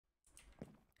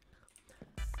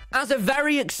As a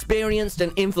very experienced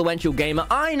and influential gamer,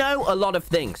 I know a lot of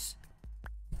things.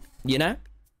 You know?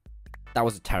 That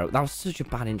was such a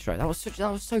bad intro. That was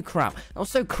so crap. That was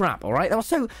so crap, alright? That was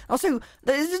so,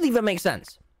 this doesn't even make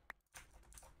sense.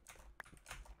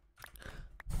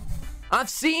 I've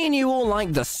seen you all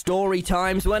like the story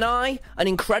times when I, an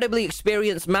incredibly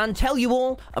experienced man, tell you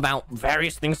all about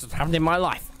various things that happened in my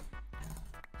life.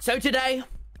 So today,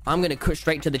 I'm going to cut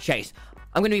straight to the chase.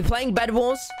 I'm going to be playing Bed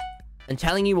Wars and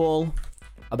telling you all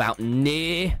about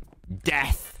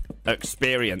near-death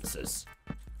experiences.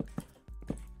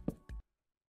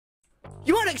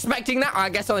 You weren't expecting that? I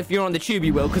guess if you're on the tube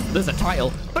you will, because there's a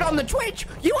title. But on the Twitch,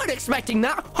 you weren't expecting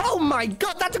that? Oh my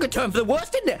god, that took a turn for the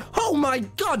worst, didn't it? Oh my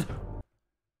god!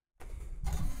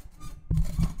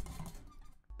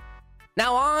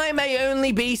 Now, I may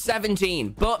only be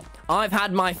 17, but I've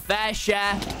had my fair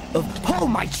share of... Oh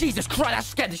my Jesus Christ, that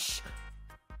scared the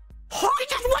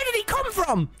where did he come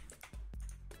from?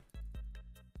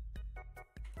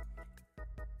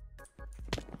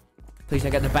 Please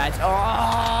don't get the bed.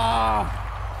 Oh!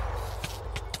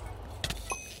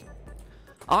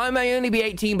 I may only be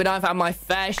 18, but I've had my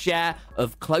fair share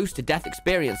of close to death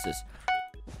experiences.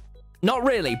 Not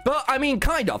really, but I mean,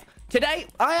 kind of. Today,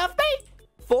 I have made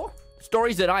 4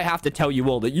 stories that I have to tell you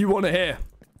all that you want to hear.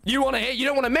 You want to hear, you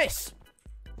don't want to miss.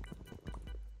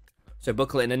 So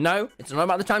buckle in and know, it's not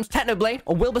about the times Technoblade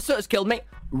or Wilbur Sutter's killed me.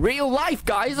 Real life,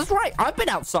 guys, that's right. I've been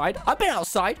outside.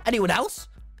 Anyone else?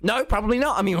 No, probably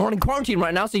not. I mean, we're in quarantine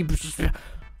right now, so you...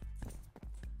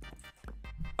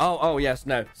 Oh, yes,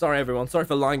 no. Sorry, everyone. Sorry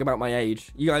for lying about my age.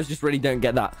 You guys just really don't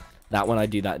get that when I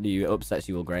do that, do you? It upsets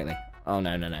you all greatly. Oh,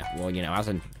 no. Well, you know, as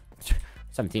a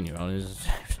 17-year-old, it's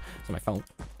my fault.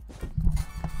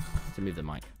 To move the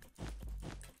mic.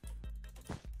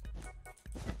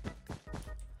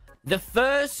 The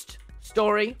first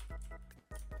story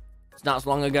starts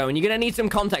long ago, and you're going to need some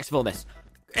context for this.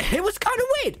 It was kind of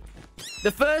weird.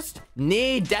 The first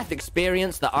near-death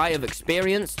experience that I have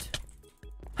experienced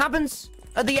happens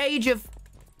at the age of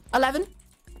 11.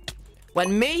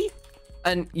 When me,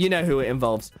 and you know who it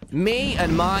involves, me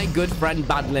and my good friend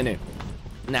Bad Linu.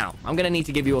 Now, I'm going to need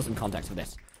to give you all some context for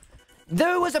this.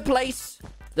 There was a place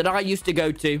that I used to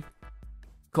go to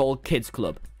called Kids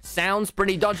Club. Sounds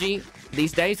pretty dodgy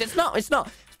these days. It's not. It's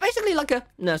basically like a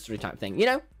nursery type thing, you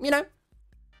know?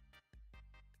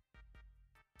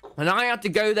 And I had to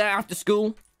go there after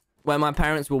school where my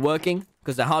parents were working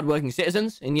because they're hardworking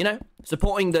citizens and, you know,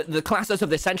 supporting the classes of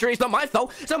this century. It's not my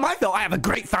fault. I have a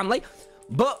great family.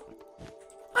 But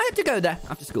I had to go there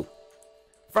after school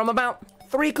from about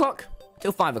 3 o'clock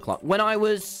till 5 o'clock when I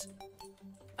was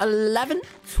 11,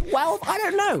 12. I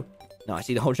don't know. No, I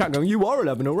see the whole chat going, you are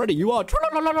 11 already. You are.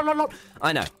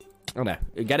 I know.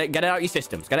 Get it out your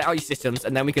systems.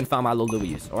 And then we can farm our little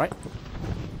W's, all right?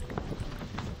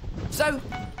 So,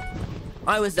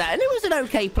 I was there, and it was an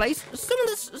okay place. Some of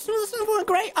the stuff weren't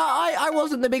great. I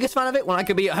wasn't the biggest fan of it when I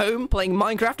could be at home playing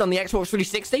Minecraft on the Xbox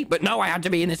 360. But no, I had to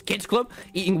be in this kids club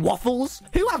eating waffles.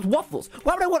 Who has waffles?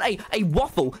 Why would I want a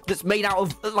waffle that's made out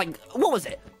of, like, what was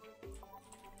it?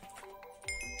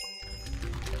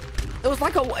 It was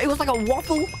like a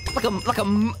waffle,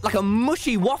 like a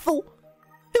mushy waffle.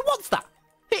 Who wants that?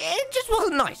 It just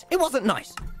wasn't nice. It wasn't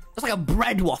nice. It's like a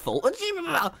bread waffle.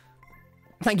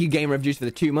 Thank you, Game Reviews, for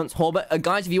the 2 months. Horbert,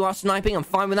 guys, if you are sniping, I'm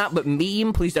fine with that. But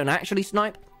meme, please don't actually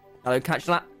snipe. Hello, catch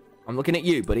that. I'm looking at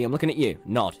you, buddy. I'm looking at you.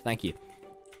 Nod. Thank you.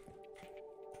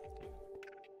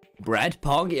 Bread,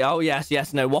 Pog. Oh,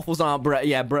 yes. No, waffles aren't bread.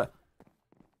 Yeah, bread.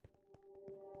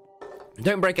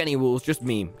 Don't break any rules. Just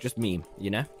meme, you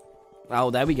know? Oh,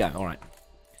 there we go. All right.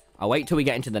 I'll wait till we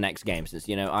get into the next game, since,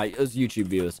 you know, as YouTube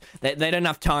viewers, they don't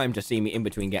have time to see me in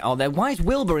between games. Oh, why is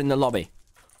Wilbur in the lobby?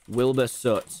 Wilbur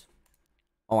Soot.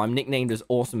 Oh, I'm nicknamed as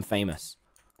Awesome Famous.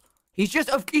 He's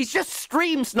just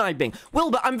stream sniping.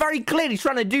 Wilbur, I'm very clearly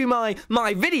trying to do my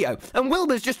video, and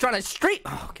Wilbur's just trying to stream.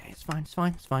 Oh, okay, it's fine.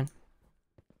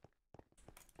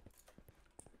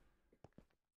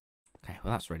 Okay,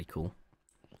 well, that's really cool.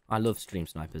 I love stream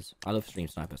snipers.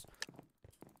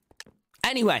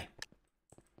 Anyway.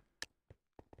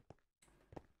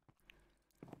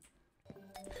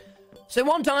 So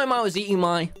one time I was eating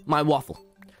my waffle.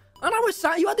 And I was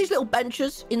sat, you had these little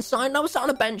benches inside, and I was sat on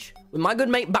a bench with my good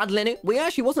mate, Bad Linu. Well, he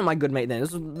actually wasn't my good mate then.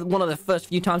 This was one of the first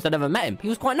few times I'd ever met him. He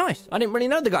was quite nice. I didn't really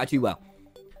know the guy too well.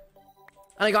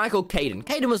 And a guy called Caden.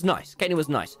 Caden was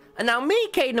nice. And now me,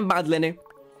 Caden, and Bad Linu,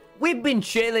 we've been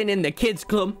chilling in the kids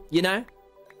club, you know?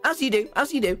 As you do.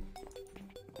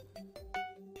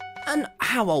 And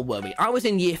how old were we? I was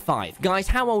in year 5. Guys,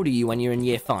 how old are you when you're in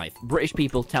year 5? British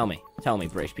people, tell me. Tell me,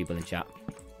 British people in chat.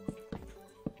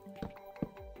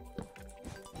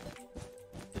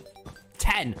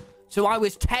 10. So I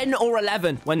was 10 or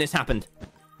 11 when this happened.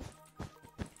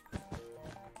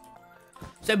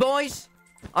 So, boys,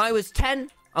 I was 10.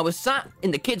 I was sat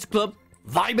in the kids' club,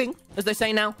 vibing, as they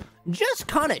say now, just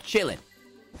kind of chilling.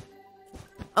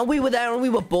 And we were there and we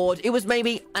were bored. It was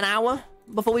maybe an hour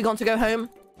before we got to go home.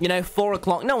 You know, 4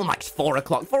 o'clock. No one likes 4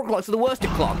 o'clock. 4 o'clock's the worst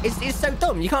o'clock. It's so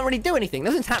dumb. You can't really do anything.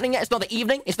 Nothing's happening yet. It's not the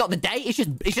evening. It's not the day. It's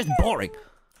just boring.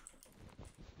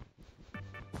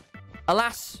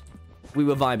 Alas, we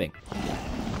were vibing.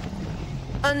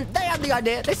 And they had the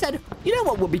idea. They said, you know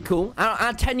what would be cool?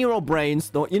 Our 10-year-old brains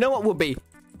thought, you know what would be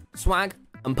swag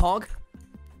and pog?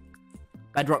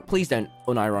 Bedrock, please don't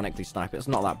unironically snipe it. It's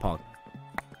not that pog.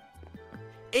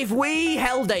 If we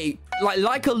held a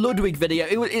like a Ludwig video,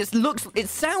 it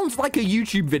sounds like a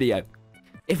YouTube video.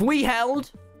 If we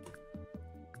held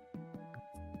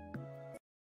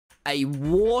a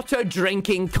water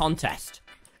drinking contest.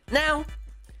 Now,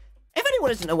 if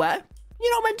anyone isn't aware,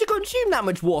 you're not meant to consume that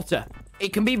much water.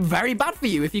 It can be very bad for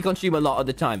you if you consume a lot of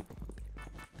the time.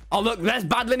 Oh, look, there's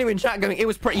Bad Linu in chat going, it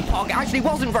was pretty pog. It actually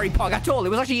wasn't very pog at all. It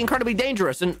was actually incredibly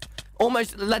dangerous and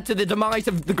almost led to the demise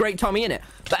of the great Tommy in it.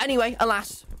 But anyway,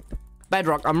 alas,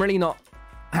 Bedrock, I'm really not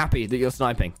happy that you're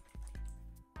sniping.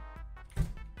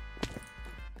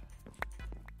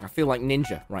 I feel like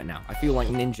Ninja right now. I feel like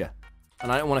Ninja.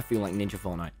 And I don't want to feel like Ninja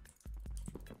Fortnite.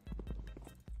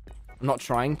 I'm not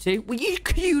trying to. Well, you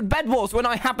queued Bed Wars when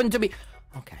I happen to be...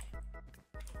 Okay.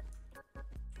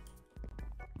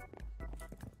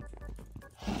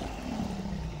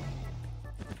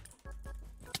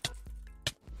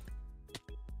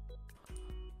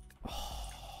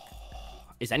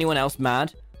 Is anyone else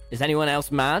mad? Is anyone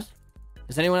else mad?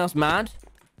 Is anyone else mad?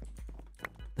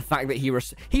 The fact that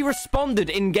he responded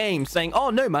in game saying,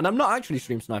 oh no man, I'm not actually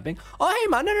stream sniping. Oh hey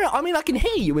man, no. I mean, I can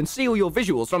hear you and see all your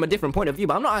visuals from a different point of view,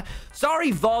 but I'm not.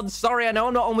 Sorry VOD, sorry, I know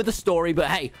I'm not on with the story, but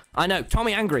hey, I know,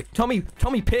 Tommy angry. Tommy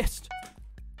pissed.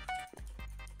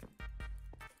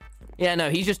 Yeah,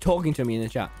 no, he's just talking to me in the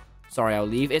chat. Sorry, I'll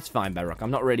leave. It's fine, Bedrock. I'm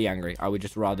not really angry. I would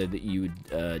just rather that you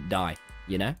would die,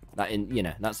 you know?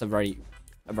 That's a very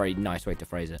nice way to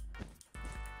phrase it.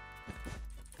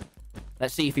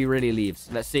 Let's see if he really leaves.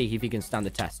 Let's see if he can stand the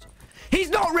test.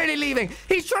 He's not really leaving.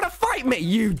 He's trying to fight me.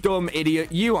 You dumb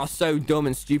idiot. You are so dumb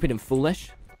and stupid and foolish.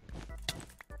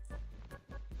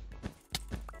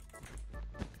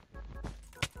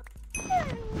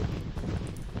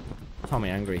 Tommy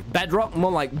angry. Bedrock,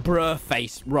 more like bruh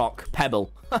face rock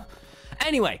pebble.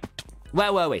 Anyway,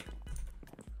 where were we?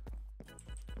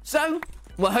 So,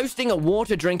 we're hosting a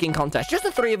water drinking contest. Just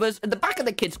the three of us at the back of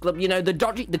the kids club. You know,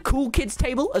 the cool kids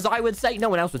table, as I would say. No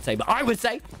one else would say, but I would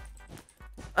say.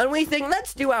 And we think,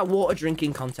 let's do our water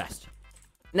drinking contest.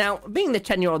 Now, being the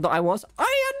 10-year-old that I was,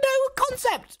 I had no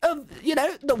concept of, you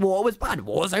know, that water was bad.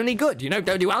 Water's only good. You know,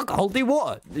 don't do alcohol, do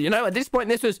water. You know, at this point,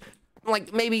 this was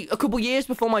like maybe a couple years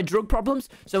before my drug problems.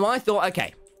 So I thought,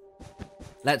 okay,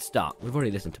 let's start. We've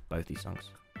already listened to both these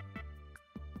songs.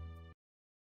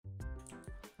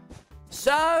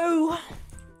 So,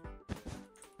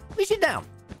 we sit down.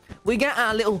 We get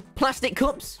our little plastic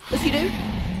cups, as you do.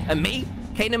 And me,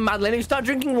 Kane and Madeline, who start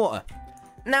drinking water.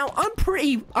 Now, I'm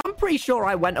pretty sure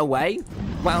I went away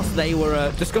whilst they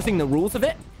were discussing the rules of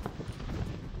it.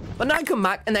 But now I come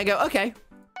back and they go, okay,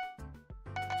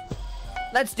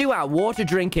 let's do our water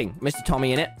drinking, Mr.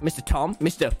 Tommy in it. Mr. Tom,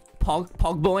 Mr.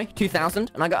 Pog Boy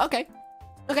 2000. And I go, okay.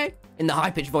 In the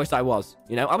high-pitched voice I was.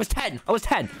 You know, I was 10.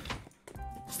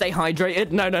 Stay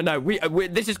hydrated. No.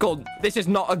 This is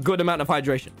not a good amount of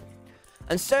hydration.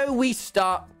 And so we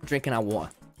start drinking our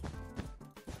water.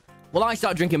 Well, I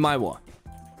start drinking my water.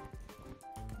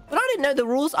 But I didn't know the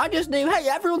rules. I just knew, hey,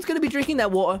 everyone's going to be drinking their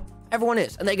water. Everyone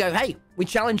is. And they go, hey, we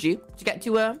challenge you to get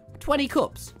to 20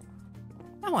 cups.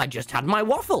 Now, I just had my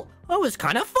waffle. I was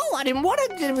kind of full. I didn't want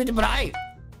to, but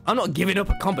I'm not giving up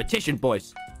a competition,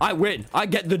 boys. I win. I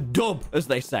get the dub, as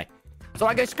they say. So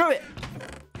I go, screw it.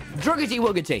 Druggity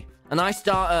wuggity. And I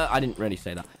start, I didn't really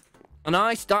say that. And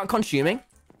I start consuming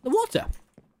the water.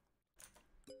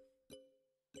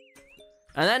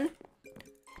 And then,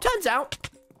 turns out,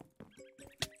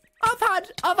 I've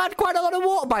had quite a lot of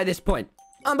water by this point.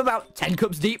 I'm about 10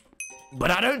 cups deep.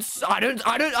 But I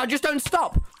just don't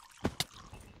stop.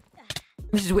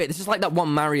 This is weird. This is like that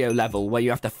one Mario level where you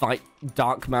have to fight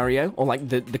Dark Mario, or like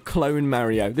the clone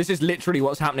Mario. This is literally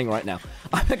what's happening right now.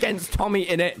 I'm against Tommy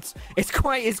in it. It's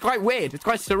quite weird. It's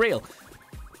quite surreal.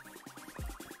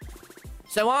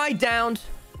 So I downed...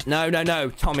 No,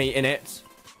 Tommy in it.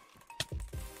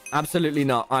 Absolutely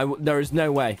not. There is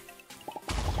no way.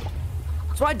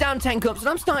 So I downed 10 cups and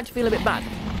I'm starting to feel a bit bad.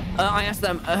 I asked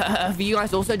them, have you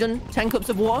guys also done 10 cups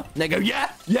of water? And they go,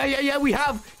 yeah, we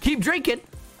have. Keep drinking.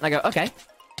 And I go, okay.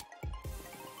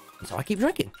 And so I keep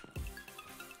drinking.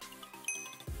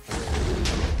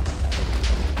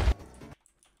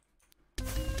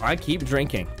 I keep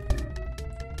drinking.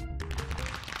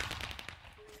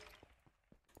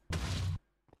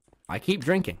 I keep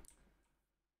drinking.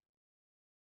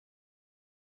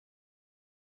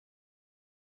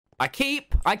 I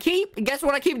keep. Guess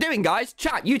what I keep doing, guys?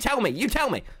 Chat, you tell me.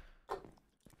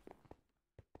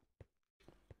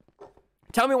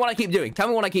 Tell me what I keep doing.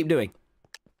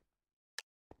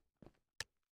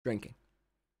 Drinking.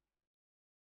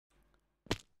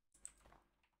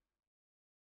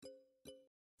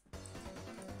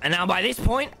 And now by this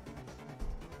point,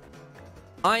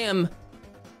 I am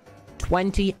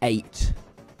 28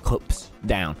 cups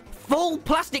down. Full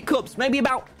plastic cups, maybe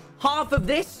about half of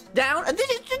this down. And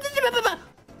this is...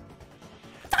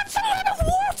 That's a lot of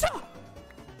water!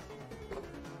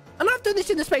 And I've done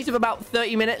this in the space of about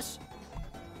 30 minutes.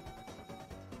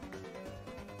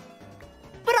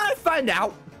 But I find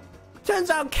out, turns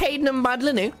out Caden and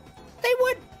Madlinu, they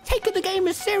weren't taking the game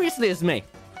as seriously as me.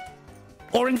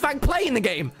 Or in fact playing the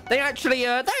game. They actually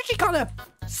kind of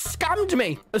scammed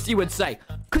me, as you would say.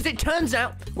 Because it turns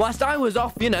out, whilst I was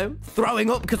off, you know,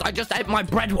 throwing up because I just ate my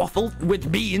bread waffle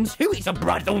with beans. Who eats a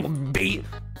bread with beans?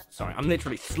 Sorry, I'm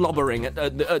literally slobbering at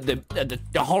the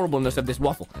horribleness of this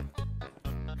waffle.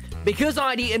 Because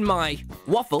I'd eaten my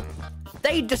waffle,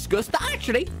 they discussed that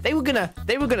actually they were gonna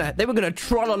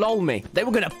troll me. They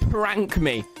were gonna prank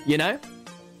me, you know?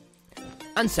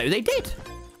 And so they did.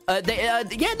 They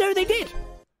did.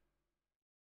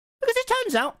 Because it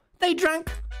turns out they drank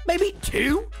maybe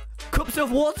 2 cups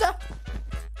of water.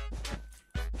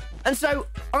 And so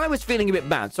I was feeling a bit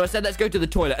bad. So I said, let's go to the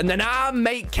toilet. And then our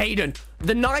mate Caden,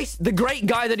 the great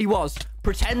guy that he was,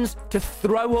 pretends to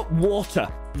throw up water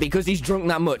because he's drunk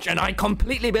that much. And I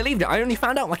completely believed it. I only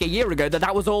found out like a year ago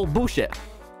that was all bullshit.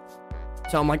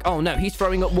 So I'm like, oh no, he's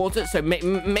throwing up water. So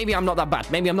maybe I'm not that bad.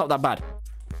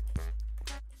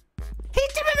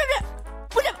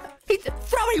 He's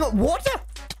throwing up water?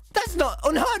 That's not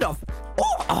unheard of.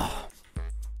 Oh.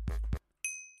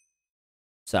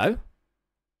 So,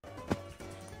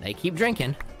 they keep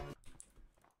drinking.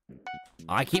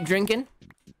 I keep drinking.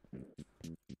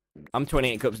 I'm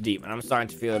 28 cups deep, and I'm starting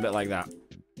to feel a bit like that.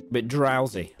 A bit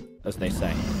drowsy, as they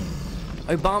say.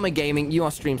 Obama Gaming, you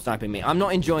are stream sniping me. I'm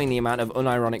not enjoying the amount of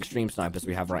unironic stream snipers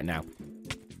we have right now.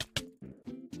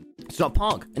 It's not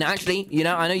Pog. And actually, you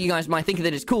know, I know you guys might think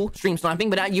that it's cool, stream sniping,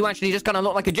 but you actually just kind of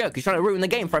look like a joke. You're trying to ruin the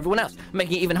game for everyone else,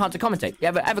 making it even hard to commentate. You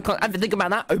ever think about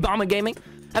that? Obama Gaming?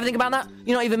 Ever think about that?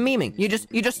 You're not even memeing. You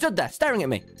just stood there, staring at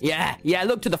me. Yeah,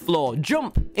 look to the floor.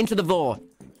 Jump into the void.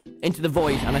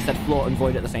 And I said floor and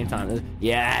void at the same time.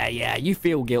 Yeah, you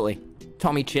feel guilty.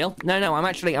 Tommy, chill. No, I'm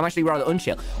actually rather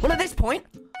unchill. Well, at this point,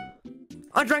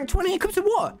 I drank 28 cups of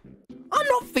water. I'm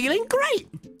not feeling great.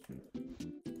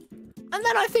 And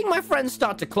then I think my friends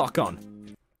start to clock on.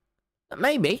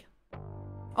 Maybe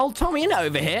old Tommy and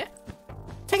over here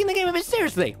taking the game a bit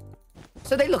seriously.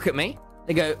 So they look at me.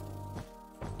 They go,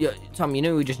 yeah, Tom, you know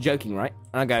we were just joking, right?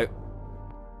 And I go,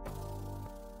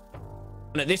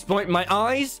 and at this point, my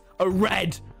eyes are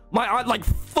red. My eyes, like,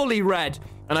 fully red.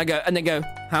 And I go, and they go,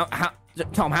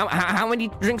 Tom, how many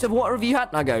drinks of water have you had?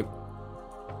 And I go,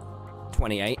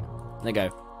 28. And they go,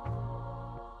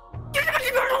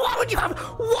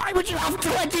 why would you have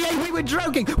 28? We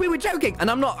were joking. And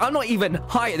I'm not even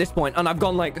high at this point. And I've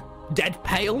gone like dead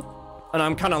pale. And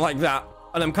I'm kind of like that.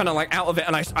 And I'm kind of like out of it.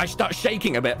 And I start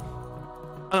shaking a bit.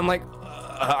 And I'm like,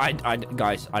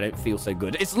 guys, I don't feel so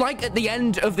good. It's like at the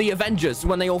end of the Avengers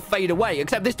when they all fade away.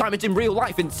 Except this time it's in real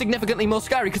life and significantly more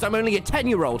scary because I'm only a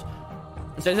 10-year-old.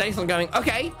 And so Nathan going,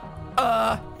 okay,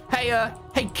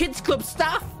 hey, kids club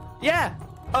staff? Yeah,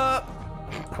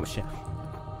 oh shit.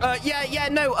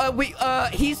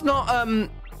 He's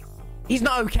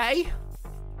not okay.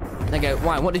 They go,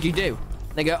 why? What did you do?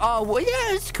 They go, oh, well,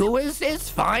 yeah, it's cool. It's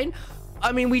fine.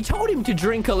 I mean, we told him to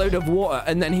drink a load of water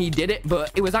and then he did it,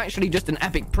 but it was actually just an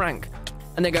epic prank.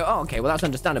 And they go, oh, okay, well, that's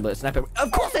understandable. It's an epic.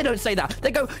 Of course they don't say that. They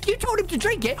go, you told him to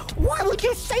drink it. Why would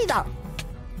you say that?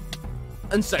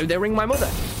 And so they ring my mother.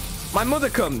 My mother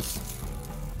comes.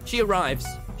 She arrives.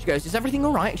 She goes, is everything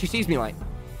all right? She sees me like,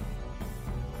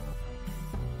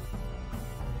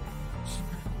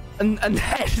 and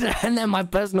then my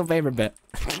personal favorite bit.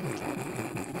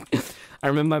 I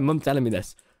remember my mum telling me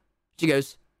this. She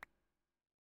goes,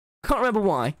 can't remember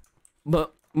why,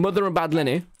 but Mother and Bad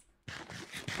Linny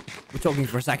were talking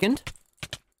for a second.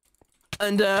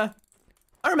 And I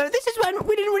remember this is when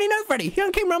we didn't really know Freddy. He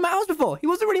only came around my house before. He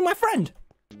wasn't really my friend.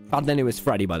 Bad Lenny was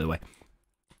Freddy, by the way.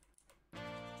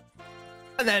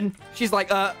 And then she's like,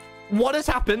 what has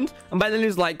happened? And Bad Lenny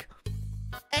was like,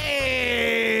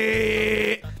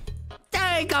 hey,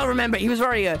 I can't remember. He was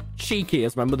very cheeky,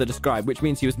 as my mother described, which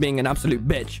means he was being an absolute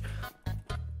bitch.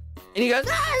 And he goes,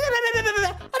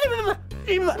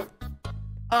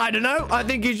 I don't know. I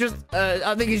think he's just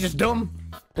dumb.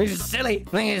 He's just silly.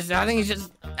 I think he's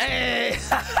just.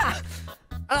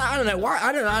 I don't know why.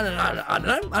 I don't know.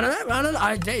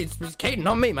 It's Caden,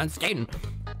 not me, man. It's Caden.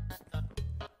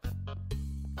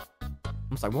 I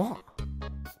was like, what?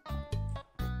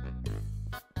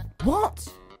 What?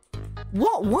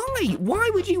 What? Why? Why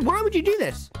would you do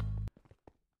this?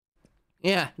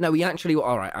 Yeah, no, we actually...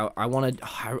 Alright, I want to...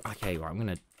 Okay, right, I'm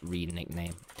going to read a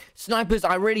nickname. Snipers,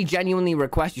 I really genuinely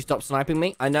request you stop sniping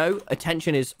me. I know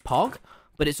attention is pog,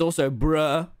 but it's also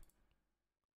bruh.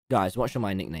 Guys, what should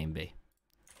my nickname be?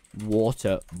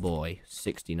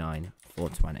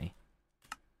 Waterboy69420.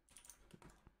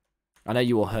 I know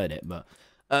you all heard it, but...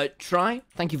 Try,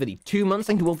 thank you for the 2 months.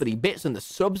 Thank you all for the bits and the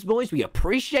subs, boys. We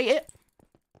appreciate it.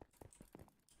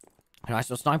 Can I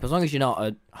still snipe? As long as you're not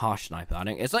a harsh sniper. I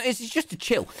don't... It's just a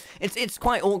chill. It's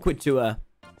quite awkward to,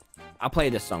 I'll play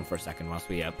this song for a second whilst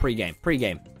we,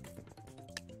 pre-game.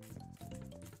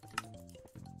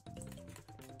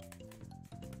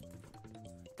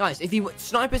 Guys,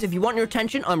 snipers, if you want your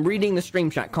attention, I'm reading the stream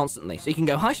chat constantly. So you can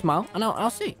go, hi, smile, and I'll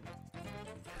see.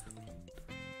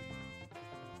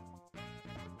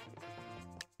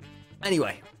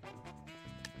 Anyway.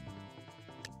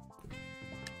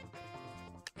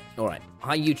 Alright.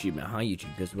 Hi, YouTube now. Hi,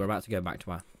 YouTube. Because we're about to go back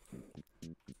to our...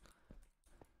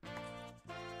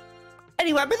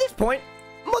 Anyway, by this point,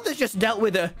 Mother's just dealt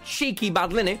with a cheeky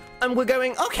Bad Linny, and we're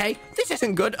going, okay, this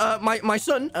isn't good. My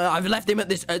son, I've left him at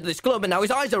this club, and now his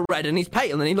eyes are red, and he's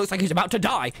pale, and he looks like he's about to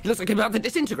die. He looks like he's about to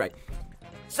disintegrate.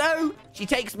 So, she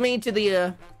takes me to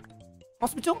the,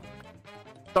 hospital.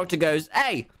 Doctor goes,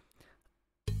 hey...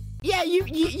 Yeah,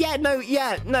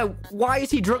 no, why is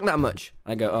he drunk that much?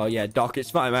 I go, oh, yeah, Doc, it's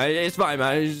fine, man. It's fine,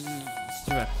 man. It's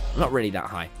not really that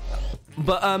high.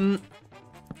 But, I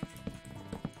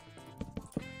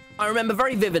remember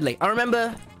very vividly. I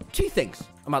remember 2 things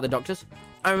about the doctors.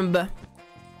 I remember,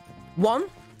 1,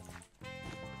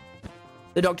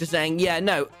 the doctor saying, yeah,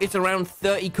 no, it's around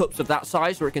 30 cups of that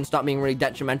size where it can start being really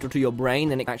detrimental to your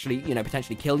brain and it can actually,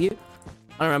 potentially kill you.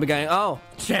 I remember going, oh,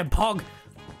 shit, pog.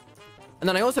 And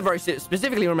then I also very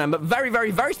specifically remember, very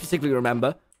specifically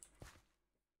remember,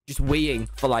 just weeing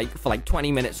for like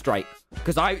 20 minutes straight.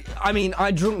 Because I mean, I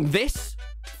drunk this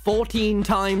 14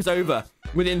 times over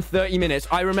within 30 minutes.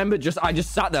 I remember I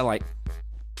just sat there like,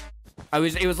 it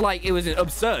was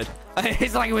absurd.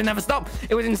 It's like it would never stop.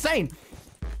 It was insane.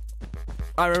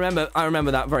 I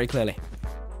remember that very clearly.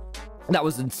 That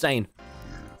was insane.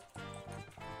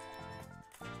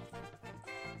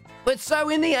 But so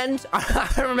in the end,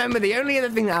 I remember the only other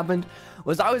thing that happened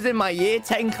was I was in my year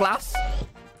 10 class.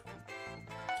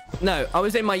 No, I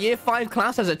was in my year 5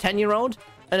 class as a 10-year-old,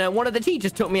 and one of the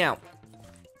teachers took me out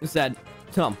and said,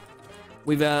 Tom,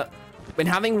 we've been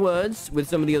having words with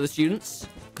some of the other students,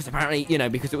 because apparently,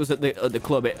 because it was at the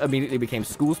club, it immediately became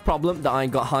school's problem that I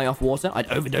got high off water.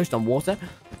 I'd overdosed on water.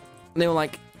 And they were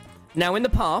like, now in the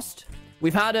past,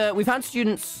 we've had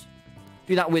students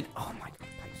do that with... Oh my...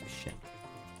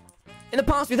 In the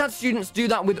past, we've had students do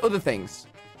that with other things,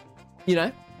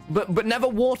 but never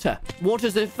water.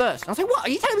 Water's the first. I was like, what? Are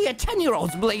you telling me a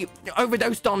 10-year-old's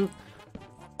overdosed on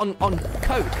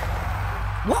coke?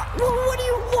 What?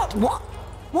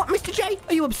 What, Mr. J?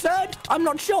 Are you absurd? I'm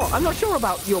not sure. I'm not sure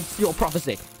about your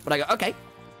prophecy. But I go, okay,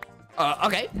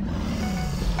 okay,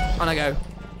 and I go,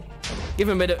 give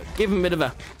him a bit of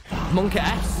a monkey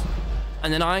ass,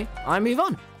 and then I move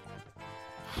on.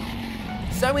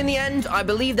 So in the end, I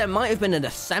believe there might have been an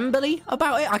assembly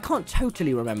about it. I can't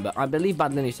totally remember. I believe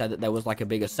Bad Linny said that there was like a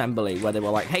big assembly where they were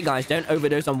like, hey guys, don't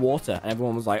overdose on water. And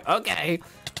everyone was like, okay,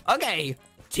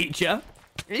 teacher.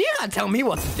 You can't tell me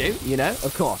what to do,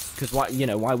 Of course, because why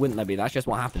wouldn't there be? That's just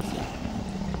what happens.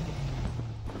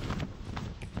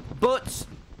 But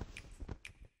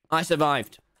I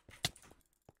survived.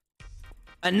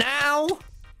 And now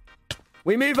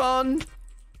we move on.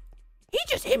 He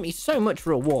just hit me so much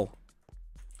for a wall.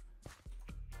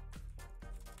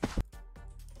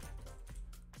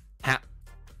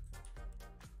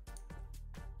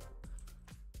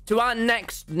 To our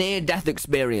next near-death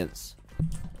experience.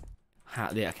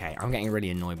 Okay, I'm getting really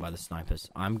annoyed by the snipers.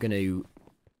 I'm gonna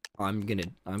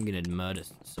murder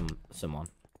someone.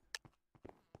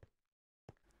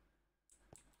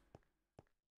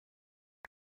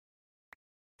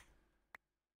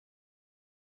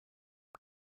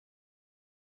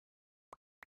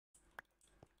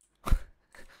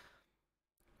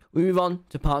 we move on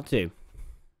to part 2.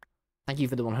 Thank you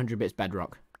for the 100 bits,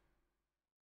 Bedrock.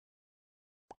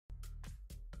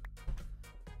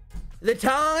 The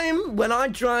time when I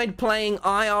tried playing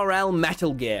IRL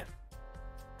Metal Gear.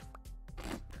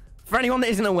 For anyone that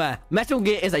isn't aware, Metal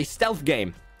Gear is a stealth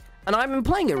game, and I've been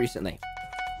playing it recently.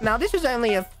 Now, this was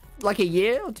only like a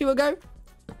year or 2 ago,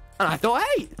 and I thought,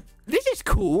 hey, this is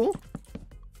cool.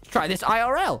 Let's try this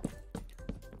IRL.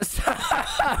 So,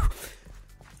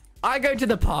 I go to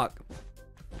the park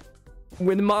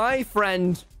with my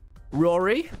friend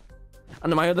Rory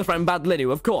and my other friend Bad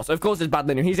Linu. Of course, it's Bad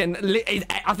Linu.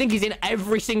 I think he's in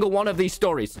every single one of these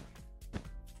stories.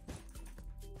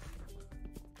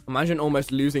 Imagine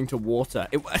almost losing to water.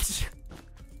 It was.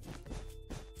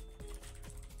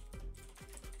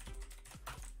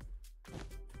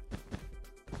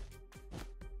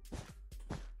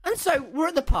 And so we're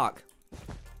at the park,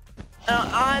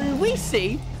 and we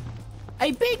see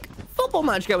a big football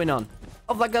match going on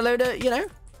of like a load of, you know,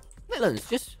 villains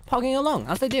just pogging along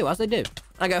as they do. And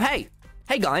I go, hey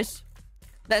guys,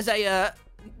 there's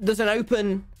an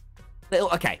open little.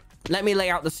 Okay, let me lay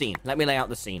out the scene.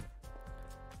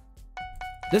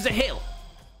 There's a hill.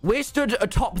 We're stood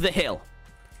atop the hill.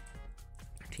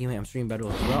 Teammate, I'm streaming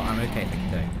Bedwars as well. I'm okay,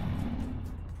 thank you.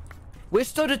 We're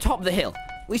stood atop the hill.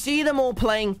 We see them all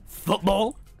playing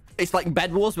football. It's like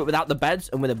Bed Wars, but without the beds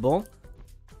and with a ball.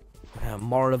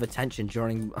 Moral of attention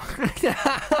during...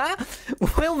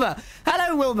 Wilbur.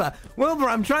 Hello, Wilbur. Wilbur,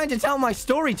 I'm trying to tell my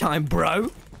story time, bro.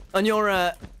 And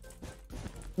you're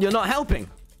not helping.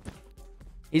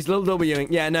 He's little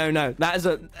Wing. Yeah, no. That is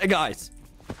guys.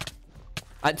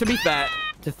 To be fair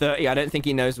to 30, I don't think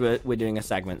he knows we're doing a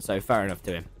segment, so fair enough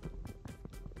to him.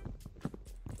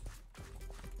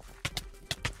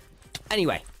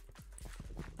 Anyway,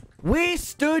 we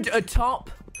stood atop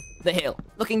the hill,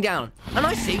 looking down, and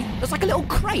I see there's like a little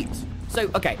crate.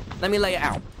 So, okay, let me lay it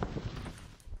out.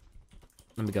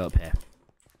 Let me go up here.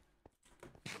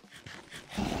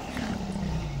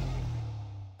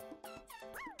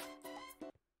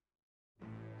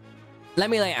 Let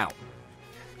me lay it out.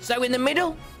 So in the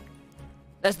middle,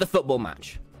 there's the football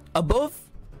match. Above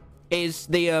is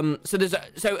the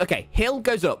okay, hill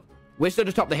goes up. We're stood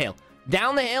atop the hill.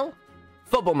 Down the hill,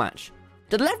 football match.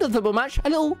 To the left of the football match, a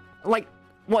little, like,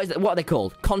 what is it? What are they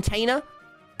called? Container?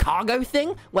 Cargo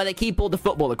thing? Where they keep all the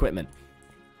football equipment.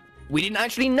 We didn't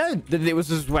actually know that it was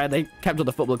just where they kept all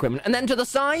the football equipment. And then to the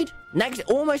side,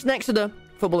 almost next to the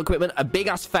football equipment, a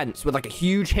big-ass fence with, like, a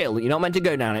huge hill that you're not meant to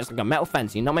go down. It's like a metal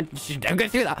fence. You're not meant to... Don't go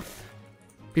through that.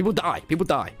 People die.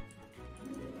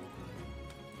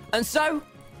 And so...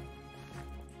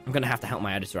 I'm going to have to help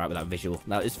my editor out with that visual.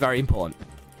 That is very important.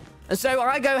 And so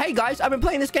I go, hey guys, I've been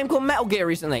playing this game called Metal Gear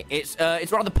recently. It's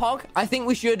rather pog. I think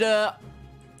we should,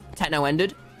 Techno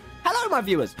ended. Hello, my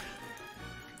viewers.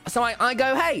 So I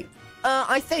go, hey,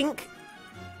 I think...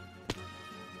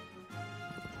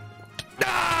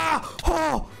 Ah!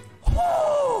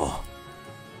 Oh!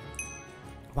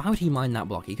 Why would he mine that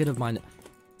block? He could have mined it.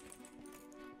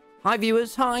 Hi,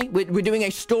 viewers. Hi. We're doing a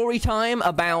story time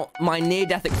about my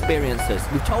near-death experiences.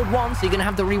 We've told one, so you're going to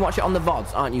have to rewatch it on the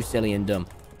VODs. Aren't you silly and dumb?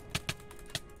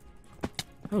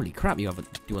 Holy crap, you have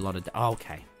to do a lot of... Oh,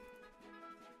 okay.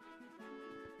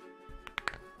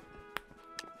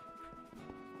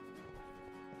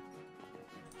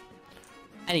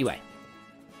 Anyway.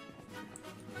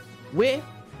 We're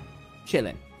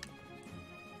chilling.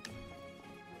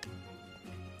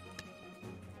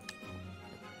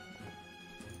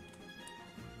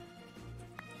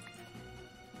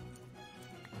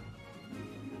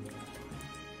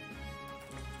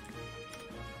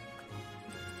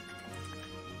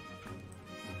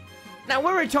 Now,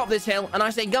 we're atop this hill, and I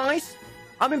say, guys,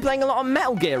 I've been playing a lot of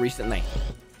Metal Gear recently.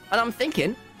 And I'm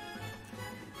thinking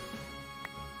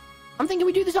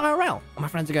we do this IRL. And my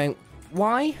friends are going,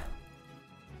 why?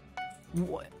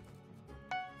 What?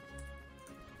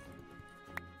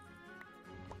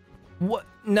 What?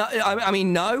 No, I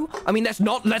mean, no. I mean, let's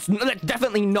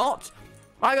definitely not.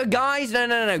 I go, guys,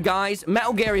 no, guys.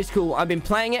 Metal Gear is cool. I've been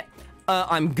playing it.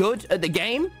 I'm good at the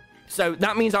game. So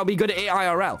that means I'll be good at it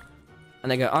IRL.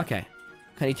 And they go, okay.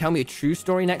 Can you tell me a true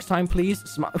story next time, please?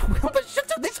 This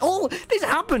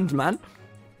happened, man.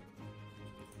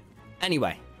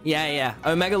 Anyway, yeah.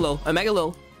 Omega lul.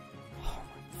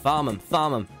 Farm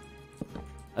 'em.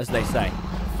 As they say.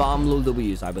 Farm lul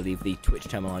W's, I believe the Twitch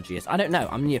terminology is. I don't know,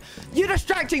 I'm new. You're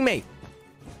distracting me!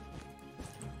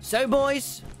 So,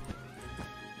 boys,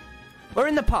 we're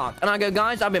in the park, and I go,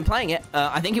 guys, I've been playing it.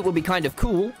 I think it would be kind of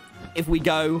cool if we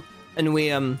go and we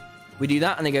do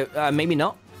that. And they go, maybe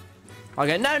not. I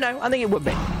go, no, I think it would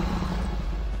be.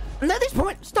 And at this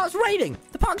point, it starts raining.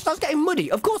 The park starts getting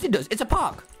muddy. Of course it does. It's a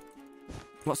park.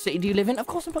 What city do you live in? Of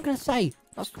course I'm not going to say.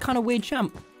 That's kind of weird,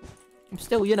 champ. I'm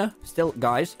still, you know,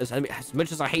 guys, as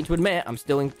much as I hate to admit, I'm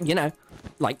still in, you know,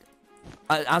 like,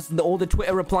 all the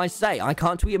Twitter replies say, I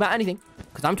can't tweet about anything.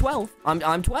 Because I'm 12.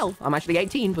 I'm 12. I'm actually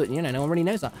 18, but, you know, no one really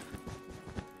knows that.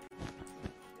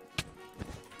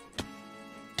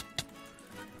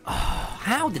 Oh,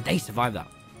 how did they survive that?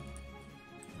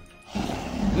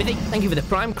 Mythic, thank you for the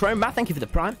prime. Chrome Bath, thank you for the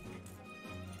prime.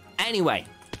 Anyway.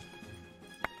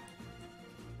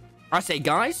 I say,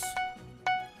 guys,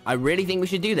 I really think we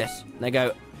should do this. And they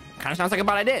go, kind of sounds like a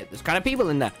bad idea. There's kind of people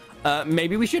in there.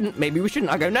 Maybe we shouldn't. Maybe we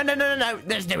shouldn't. I go, no.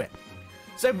 Let's do it.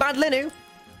 So Bad Linu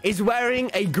is wearing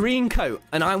a green coat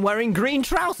and I'm wearing green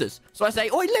trousers. So I say,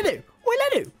 oi, Linu,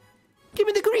 give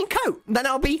me the green coat. And then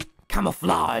I'll be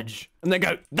camouflage. And they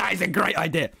go, that is a great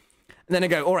idea. And then I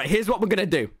go, all right, here's what we're going to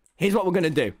do.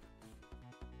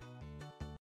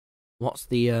 What's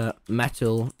the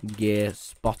Metal Gear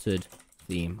Spotted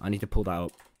theme? I need to pull that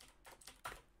up.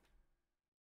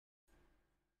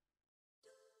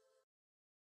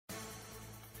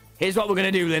 Here's what we're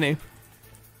going to do, Linu.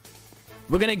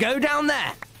 We're going to go down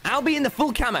there. I'll be in the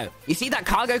full camo. You see that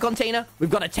cargo container? We've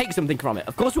got to take something from it.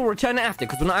 Of course, we'll return it after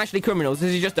because we're not actually criminals.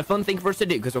 This is just a fun thing for us to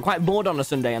do because we're quite bored on a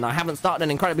Sunday and I haven't started an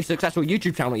incredibly successful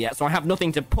YouTube channel yet, so I have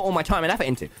nothing to put all my time and effort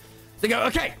into. So they go,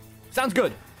 okay, sounds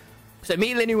good. So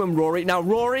me, Linu, and Rory. Now,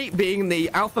 Rory, being the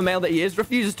alpha male that he is,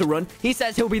 refuses to run. He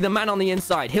says he'll be the man on the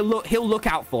inside. He'll look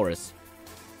out for us.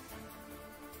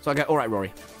 So I go, all right,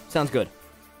 Rory. Sounds good.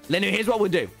 Linu, here's what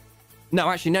we'll do. No,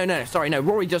 actually, no. Sorry, no.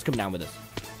 Rory does come down with us.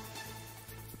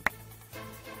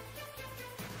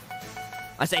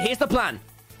 I say, here's the plan.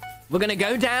 We're going to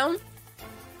go down.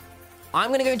 I'm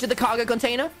going to go into the cargo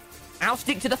container. I'll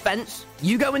stick to the fence.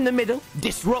 You go in the middle.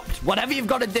 Disrupt. Whatever you've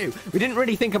got to do. We didn't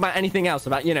really think about anything else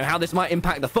about, you know, how this might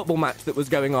impact the football match that was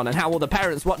going on and how all the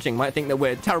parents watching might think that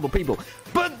we're terrible people.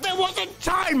 But there wasn't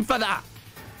time for that.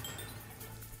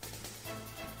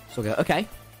 So I go, okay.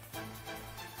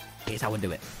 Here's how we'll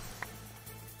do it.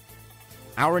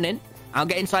 I'll run in. I'll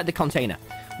get inside the container.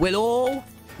 We'll all...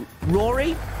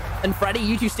 Rory and Freddy,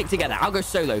 you two stick together. I'll go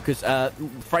solo because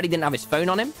Freddy didn't have his phone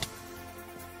on him.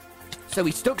 So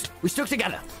we stuck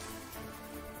together.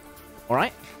 All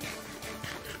right?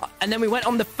 And then we went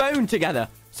on the phone together.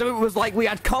 So it was like we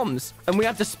had comms. And we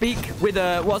had to speak with,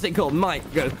 what's it called?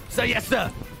 Mike. Go, say yes,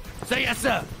 sir. Say yes,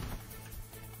 sir.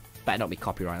 Better not be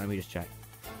copyright. Let me just check.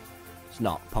 It's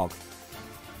not. Pog.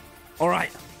 All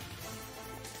right.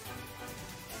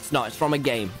 It's not. It's from a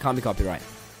game. Can't be copyright.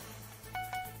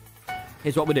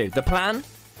 Here's what we do. The plan.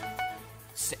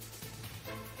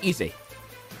 Easy.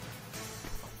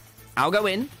 I'll go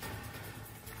in.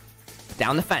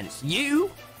 Down the fence.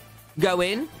 You go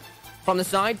in from the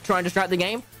side. Try and distract the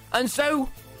game. And so,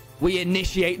 we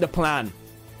initiate the plan.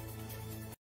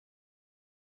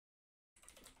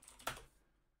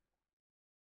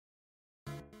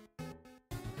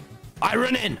 I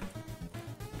run in.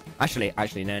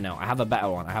 Actually, no. I have a better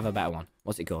one.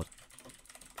 What's it called?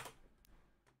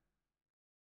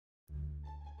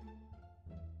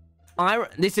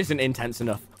 This isn't intense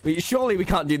enough. Surely we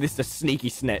can't do this to sneaky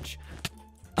snitch.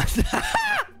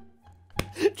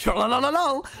 Troll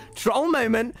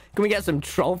moment. Can we get some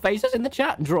troll faces in the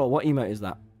chat? Draw, what emote is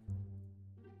that?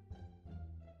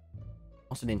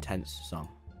 What's an intense song?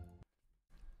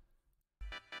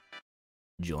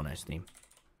 Jorno's theme.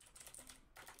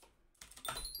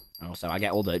 Also, I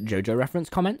get all the JoJo reference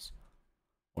comments.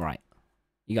 All right.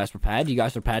 You guys prepared? You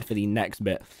guys prepared for the next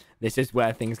bit? This is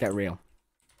where things get real.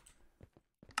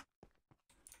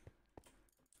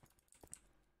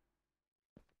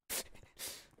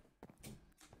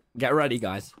 Get ready,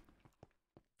 guys.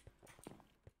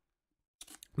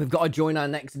 We've got to join our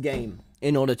next game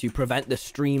in order to prevent the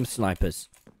stream snipers.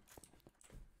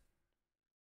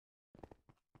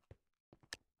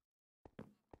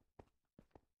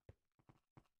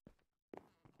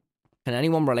 Can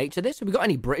anyone relate to this? Have we got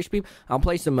any British people? I'll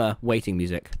play some waiting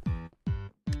music.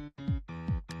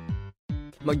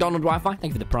 McDonald Wi-Fi,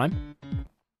 thank you for the prime.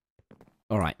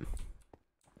 All right.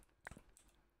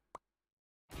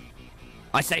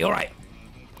 I say, all right.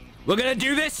 We're going to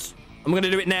do this. I'm going to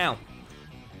do it now.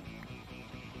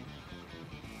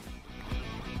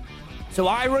 So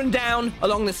I run down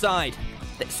along the side.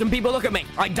 Some people look at me.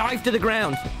 I dive to the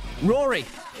ground. Rory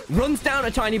runs down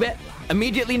a tiny bit,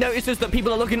 immediately notices that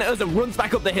people are looking at us and runs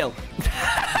back up the hill.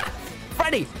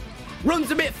 Freddy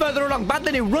runs a bit further along. Bad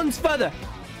Linu runs further.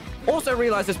 Also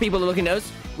realizes people are looking at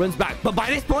us, runs back. But by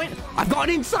this point, I've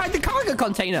gotten inside the cargo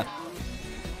container.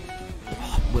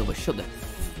 Oh, Wilbur, shut the...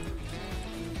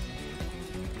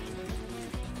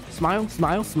 smile,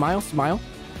 smile, smile, smile.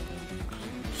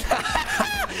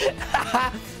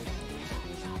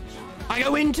 I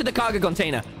go into the cargo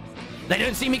container. They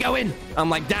don't see me go in. I'm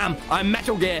like, damn, I'm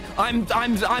Metal Gear.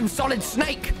 I'm Solid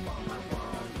Snake.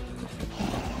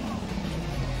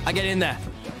 I get in there.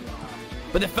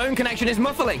 But the phone connection is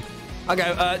muffling. I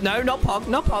go, no, not Pog,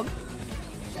 not Pog.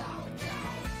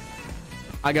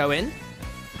 I go in.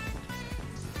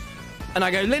 And I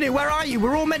go, Linny, where are you?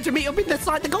 We're all meant to meet up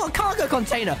inside the cargo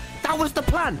container. That was the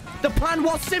plan. The plan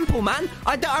was simple, man.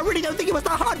 I really don't think it was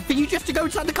that hard for you just to go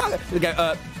inside the cargo. They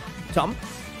go, Tom,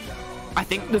 I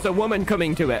think there's a woman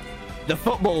coming to it. The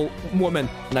football woman.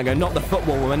 And I go, not the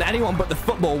football woman. Anyone but the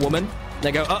football woman. And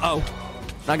they go, uh-oh.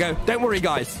 And I go, don't worry,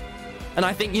 guys. And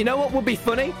I think, you know what would be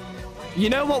funny? You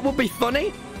know what would be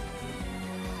funny?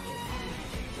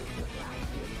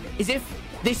 Is if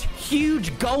this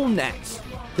huge goal net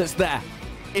that's there,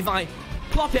 if I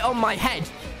plop it on my head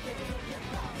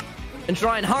and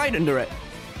try and hide under it.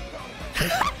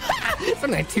 It's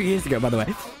only like 2 years ago, by the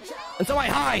way. And so I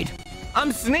hide.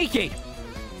 I'm sneaky.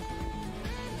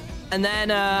 And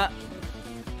then,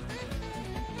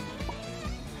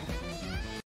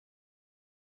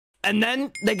 and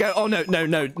then they go, oh,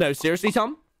 no. Seriously,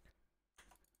 Tom?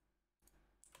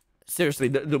 Seriously,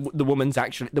 the woman's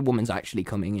actually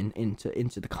coming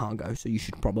into the cargo, so you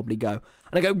should probably go.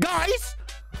 And I go, guys,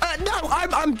 no,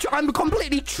 I'm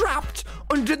completely trapped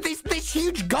under this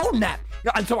huge goal net.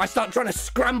 And so I start trying to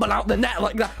scramble out the net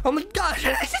like that. Oh my gosh,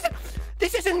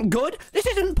 this isn't good. This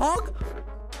isn't Pog.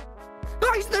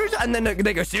 Guys, and then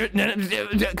they go,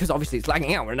 because obviously it's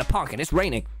lagging out. We're in a park and it's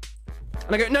raining.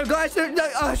 And I go, no, guys, no,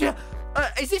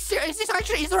 is this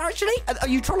actually? Are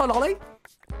you trollololly?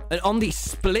 And on the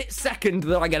split second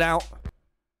that I get out,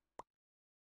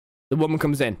 the woman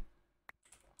comes in.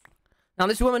 Now,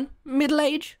 this woman,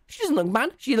 middle-aged, she doesn't look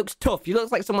bad. She looks tough. She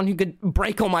looks like someone who could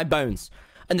break all my bones.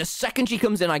 And the second she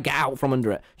comes in, I get out from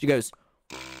under it. She goes,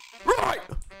 right,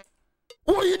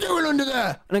 what are you doing under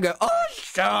there? And I go, oh,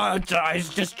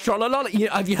 it's just trollololly.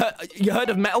 Have you heard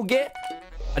of Metal Gear?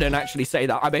 I don't actually say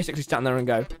that. I basically stand there and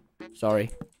go,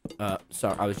 sorry.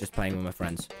 Sorry, I was just playing with my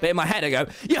friends. But in my head, I go,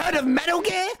 you heard of Metal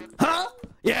Gear? Huh?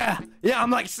 Yeah,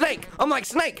 I'm like Snake.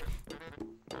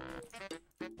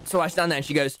 So I stand there and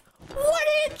she goes, what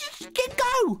is it?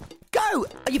 Go.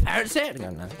 Are your parents here? I go,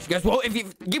 no. She goes, well, if you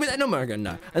give me that number. I go,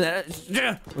 no. And then,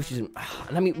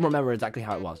 let me remember exactly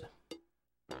how it was.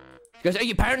 She goes, are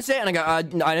your parents here? And I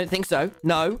go, no, I don't think so.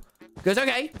 No. She goes,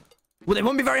 okay. Well, they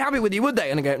wouldn't be very happy with you, would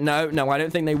they? And I go, no, I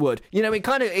don't think they would. You know, it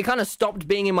kind of stopped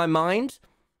being in my mind.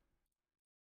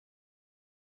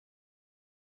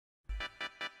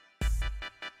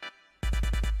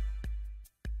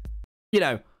 You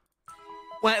know,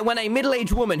 when a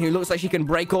middle-aged woman who looks like she can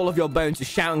break all of your bones is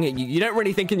shouting at you, you don't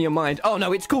really think in your mind, oh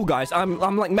no, it's cool, guys. I'm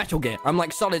like Metal Gear. I'm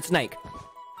like Solid Snake.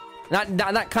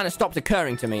 That kind of stopped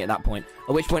occurring to me at that point.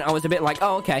 At which point I was a bit like,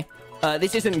 oh, okay,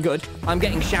 this isn't good. I'm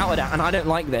getting shouted at, and I don't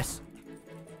like this.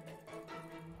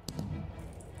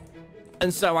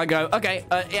 And so I go, okay,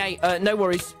 hey, no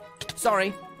worries.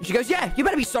 Sorry. She goes, yeah, you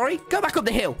better be sorry. Go back up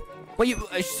the hill.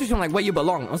 She's like, where you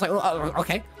belong. I was like, oh,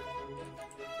 okay.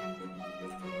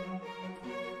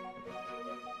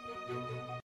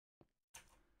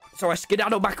 So I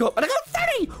skedaddle back up, and I go,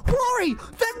 Fanny, Rory,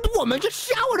 that woman just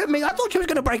shouted at me. I thought she was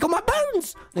going to break all my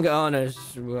bones. I go, oh, no, it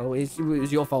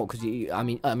was your fault, because you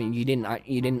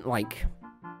didn't, like...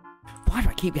 Why do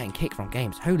I keep getting kicked from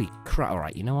games? Holy crap. All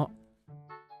right, you know what?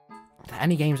 If there are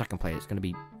any games I can play, it's going to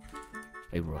be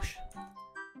a Rush.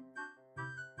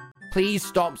 Please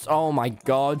stop. Oh, my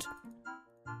God.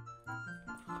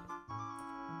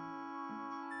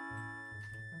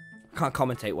 I can't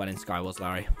commentate well in Skywars,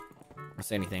 Larry. I'll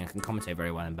say anything. I can commentate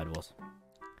very well in Bed Wars.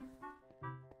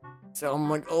 So I'm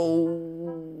like,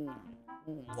 oh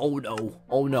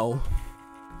no.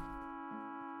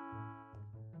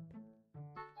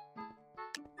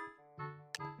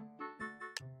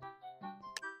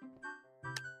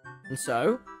 And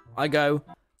so I go,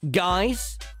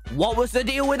 guys, what was the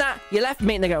deal with that? You left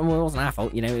me. And they go, well, it wasn't our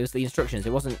fault. You know, it was the instructions.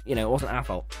 It wasn't our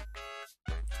fault.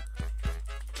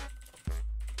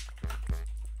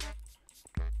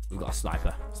 We've got a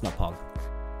sniper. It's not Pog.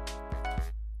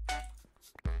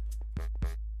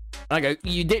 And I go,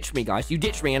 you ditched me, guys. You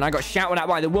ditched me, and I got shouted at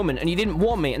by the woman, and you didn't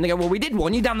warn me. And they go, well, we did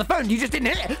warn you down the phone. You just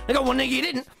didn't hear it. They go, well, no, you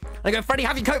didn't. And I go, Freddy,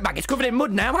 have your coat back. It's covered in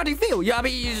mud now. How do you feel? Yeah, I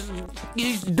mean,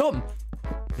 you're just dumb.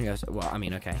 And he goes, well, I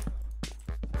mean, okay.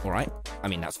 All right. I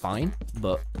mean, that's fine,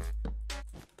 but...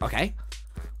 Okay.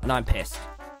 And I'm pissed.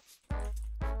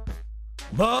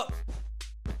 But...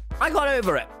 I got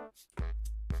over it.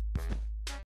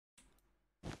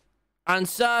 And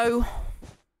so...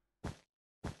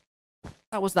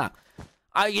 That was that.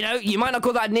 You know, you might not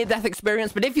call that a near-death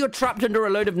experience, but if you're trapped under a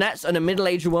load of nets and a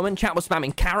middle-aged woman, chat was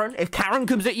spamming Karen. If Karen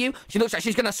comes at you, she looks like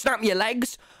she's going to snap your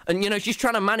legs. And, you know, she's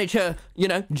trying to manage her, you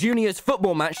know, juniors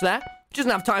football match there. She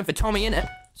doesn't have time for Tommy, innit?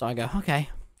 So I go, okay.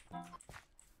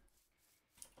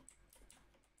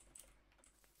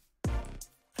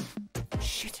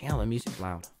 Shit, hell, the music's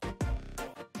loud.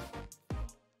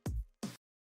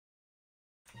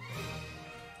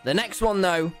 The next one,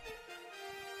 though.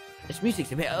 This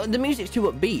music's a bit... the music's too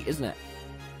upbeat, isn't it?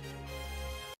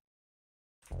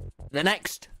 The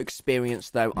next experience,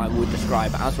 though, I would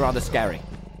describe as rather scary.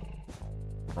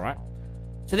 Alright.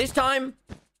 So this time...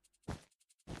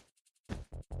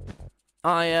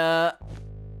 we're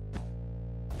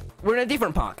in a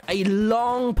different park. A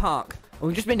long park. And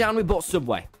we've just been down, we bought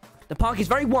Subway. The park is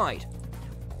very wide.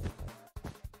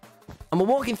 And we're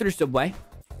walking through Subway.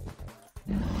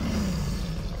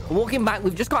 We're walking back.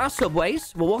 We've just got our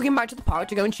Subways. We're walking back to the park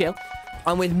to go and chill.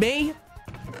 And with me,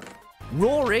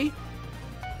 Rory,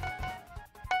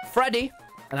 Freddie,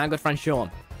 and our good friend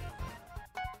Sean.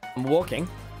 And we're walking.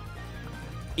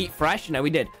 Eat fresh. No, we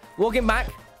did. Walking back.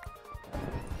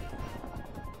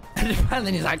 And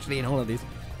then he's actually in all of these.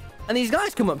 And these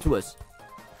guys come up to us.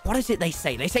 What is it they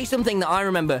say? They say something that I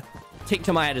remember ticked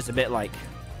to my head as a bit like...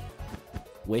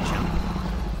 Weird champ.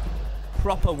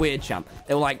 Proper weird champ.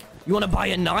 They were like, you want to buy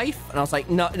a knife? And I was like,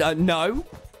 no.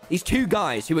 These two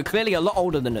guys who were clearly a lot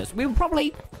older than us. We were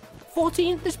probably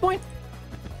 14 at this point.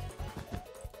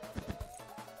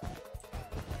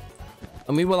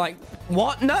 And we were like,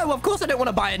 what? No, of course I don't want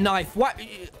to buy a knife. What?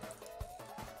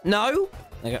 No?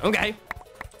 They go, okay.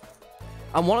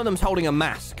 And one of them's holding a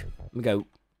mask. We go,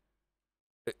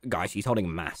 guys, he's holding a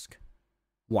mask.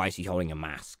 Why is he holding a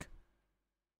mask?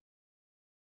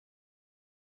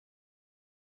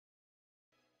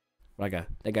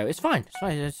 They go, it's fine. It's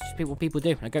fine. It's just people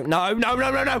do. I go, no.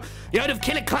 You heard of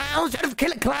killer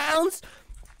clowns?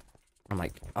 I'm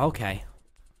like, okay.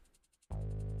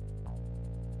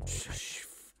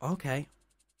 Okay.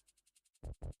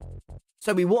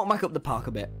 So we walk back up the park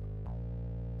a bit.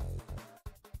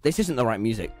 This isn't the right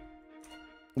music.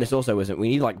 This also isn't. We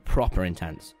need, like, proper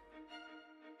intense.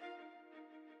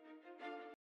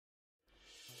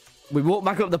 We walk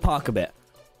back up the park a bit.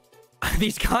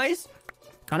 These guys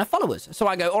kind of follow us. So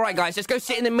I go, all right, guys, let's go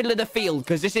sit in the middle of the field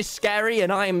because this is scary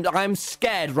and I'm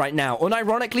scared right now.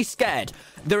 Unironically scared.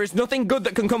 There is nothing good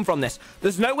that can come from this.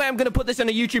 There's no way I'm going to put this in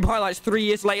a YouTube highlights 3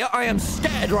 years later. I am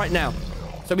scared right now.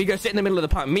 So we go sit in the middle of the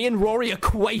park. Me and Rory are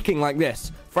quaking like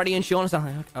this. Freddie and Sean are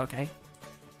like, okay.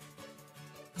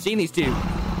 Seeing these two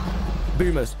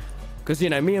boomers. Because, you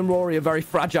know, me and Rory are very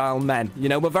fragile men. You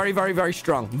know, we're very, very, very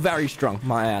strong. Very strong,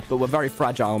 might I add. But we're very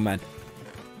fragile men.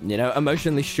 You know,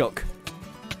 emotionally shook.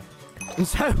 And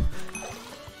so,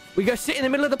 we go sit in the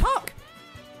middle of the park.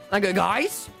 I go,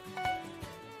 guys.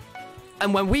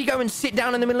 And when we go and sit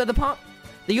down in the middle of the park,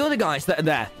 the other guys that are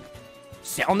there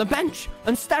sit on the bench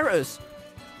and stare at us.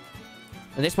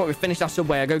 And this point, we finished our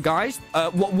Subway. I go, guys,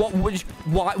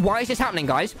 why is this happening,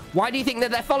 guys? Why do you think that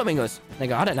they're following us? They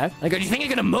go, I don't know. They go, do you think they're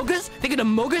going to mug us? They're going to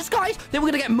mug us, guys? Think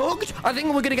we're going to get mugged? I think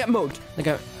we're going to get mugged. They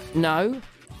go, no,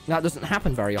 that doesn't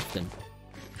happen very often.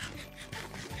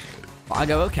 But I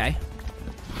go, okay.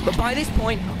 But by this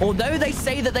point, although they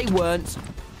say that they weren't,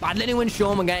 Badlinu and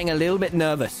Sean were getting a little bit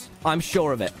nervous. I'm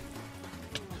sure of it.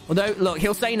 Although, look,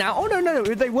 he'll say now, oh, no,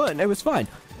 they weren't. It was fine.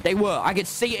 They were. I could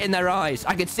see it in their eyes. So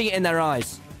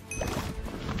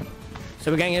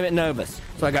we're getting a bit nervous.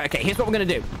 So I go, okay, here's what we're going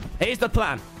to do. Here's the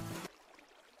plan.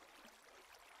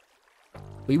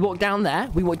 We walk down there.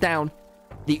 We walk down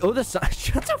the other side.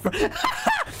 Shut up.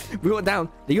 We walk down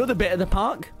the other bit of the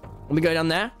park. And we go down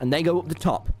there. And they go up the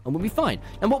top. And we'll be fine.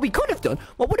 And what we could have done,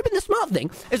 what would have been the smart thing,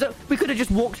 is that we could have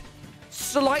just walked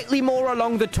slightly more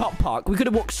along the top park. We could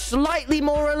have walked slightly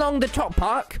more along the top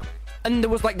park. And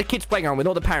there was, like, the kids playground with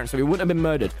all the parents, so we wouldn't have been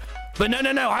murdered. But no.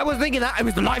 I wasn't thinking that. It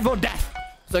was the life or death.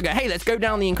 So I go, hey, let's go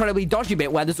down the incredibly dodgy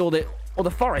bit where there's all the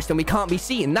forest and we can't be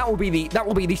seen. That will be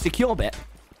the secure bit.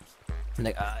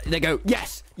 And they go,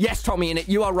 yes, Tommy, in it.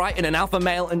 You are right, in an alpha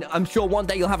male, and I'm sure one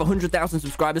day you'll have 100,000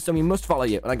 subscribers, so we must follow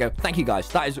you. And I go, thank you, guys.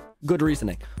 That is good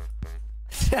reasoning.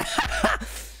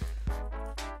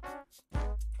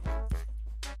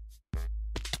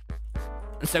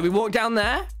 And so we walk down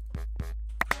there.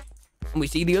 And we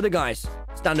see the other guys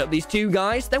stand up. These two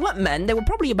guys, they weren't men. They were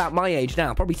probably about my age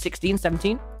now. Probably 16,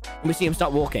 17. And we see them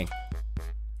start walking.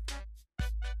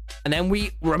 And then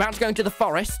we're about to go into the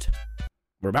forest.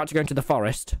 And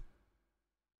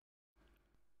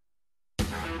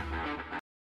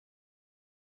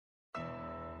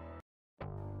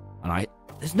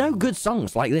there's no good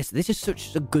songs like this. This is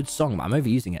such a good song, but I'm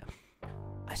overusing it.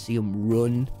 I see him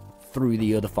run through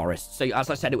the other forest. So as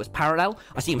I said, it was parallel.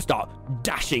 I see him start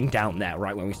dashing down there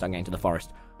right when we start getting to the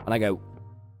forest. And I go,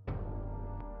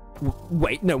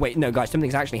 wait, no, guys,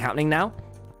 something's actually wait,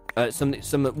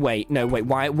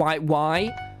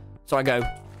 why? So I go,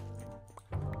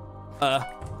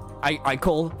 I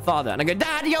call father and I go,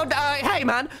 Dad, hey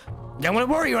man, don't want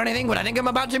to worry or anything, but I think I'm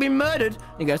about to be murdered.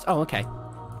 And he goes, oh, okay.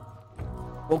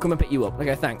 We'll come and pick you up. I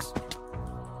go, thanks.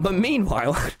 But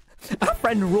meanwhile, our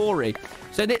friend Rory,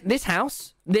 so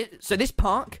this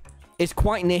park is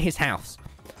quite near his house.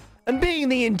 And being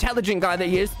the intelligent guy that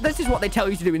he is, this is what they tell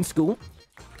you to do in school.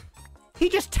 He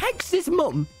just texts his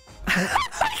mum.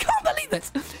 I can't believe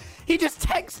this. He just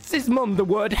texts his mum the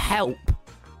word help.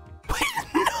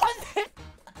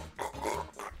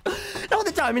 All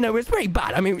the time, it's pretty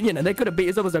bad. I mean, they could have beat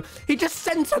us up or so. He just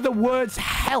sends her the words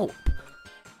help.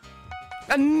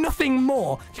 And nothing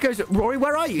more. She goes, Rory,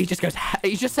 where are you? He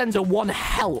just sends her one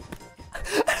help.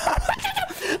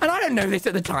 And I don't know this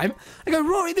at the time. I go,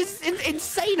 Rory, this is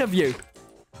insane of you.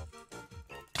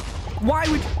 Why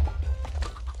would...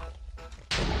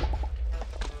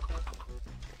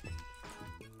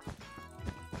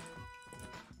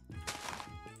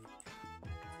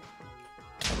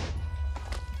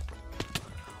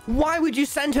 Why would you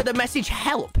send her the message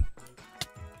help?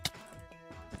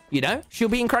 She'll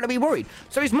be incredibly worried.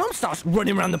 So his mum starts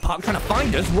running around the park trying to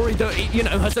find us, worried that,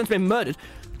 her son's been murdered.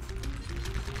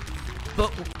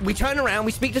 But we turn around,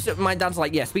 we speak to some... My dad's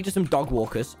like, yeah, speak to some dog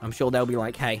walkers. I'm sure they'll be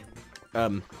like, hey,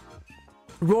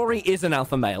 Rory is an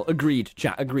alpha male. Agreed,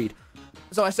 chat, agreed.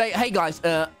 So I say, hey, guys,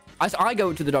 I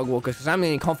go to the dog walkers because I'm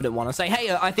the confident one. I say,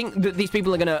 hey, I think that these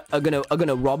people are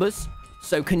gonna rob us.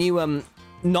 So can you,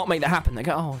 not make that happen? They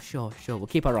go, oh, sure, we'll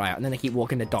keep our eye out. And then they keep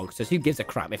walking the dog. So who gives a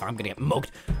crap if I'm gonna get mugged?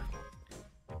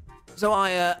 So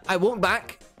I walk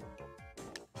back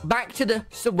to the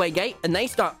subway gate, and they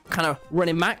start kind of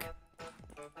running back.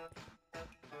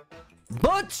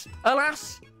 But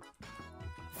alas,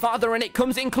 father in it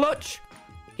comes in clutch.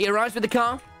 He arrives with the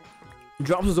car,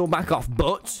 drops us all back off.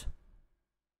 But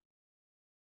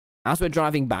as we're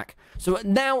driving back, so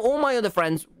now all my other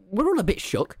friends, we're all a bit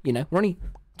shook, we're only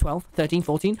 12, 13,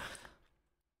 14.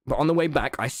 But on the way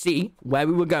back, I see where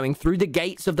we were going through the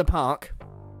gates of the park.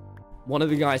 One of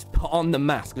the guys put on the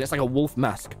mask. It's like a wolf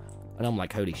mask. And I'm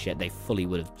like, holy shit, they fully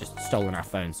would have just stolen our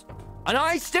phones. And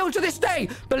I still, to this day,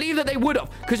 believe that they would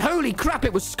have. Because holy crap,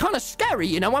 it was kind of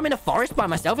scary, I'm in a forest by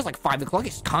myself. It's like 5 o'clock.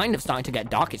 It's kind of starting to get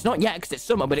dark. It's not yet because it's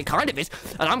summer, but it kind of is.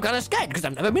 And I'm kind of scared because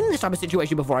I've never been in this type of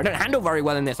situation before. I don't handle very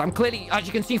well in this. I'm clearly, as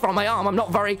you can see from my arm, I'm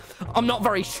not very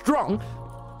strong.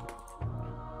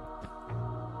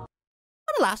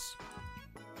 But alas.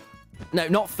 No,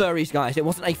 not furries, guys. It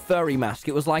wasn't a furry mask.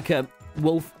 It was like a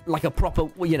wolf, like a proper,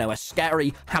 a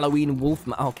scary Halloween wolf.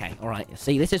 Okay, all right.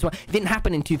 See, this is what... It didn't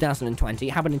happen in 2020.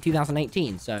 It happened in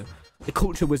 2018, so the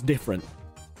culture was different.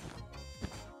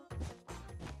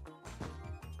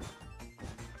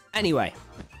 Anyway.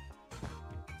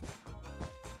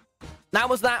 That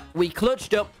was that. We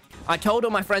clutched up. I told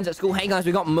all my friends at school, hey, guys,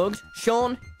 we got mugged.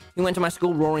 Sean, who went to my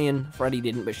school, Rory and Freddie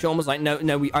didn't, but Sean was like, no,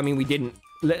 we didn't.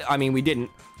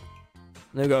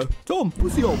 And they go, Tom,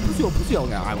 pussy hole.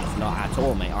 No, I was not at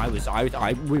all, mate.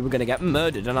 We were going to get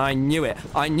murdered, and I knew it.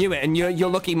 And you're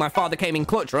lucky my father came in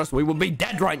clutch, or else we would be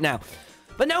dead right now.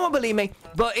 But no one believed me.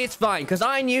 But it's fine, because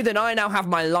I knew that I now have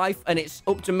my life, and it's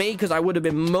up to me, because I would have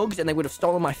been mugged, and they would have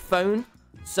stolen my phone.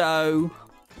 So,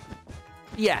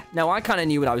 yeah. No, I kind of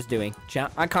knew what I was doing,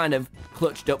 chat. I kind of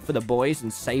clutched up for the boys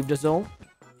and saved us all.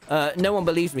 No one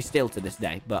believes me still to this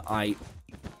day, but I...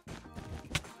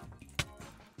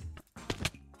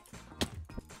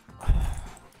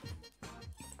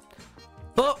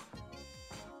 But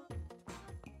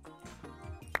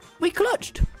we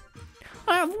clutched.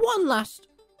 I have one last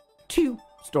 2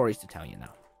 stories to tell you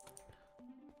now.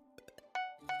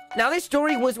 Now, this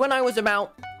story was when I was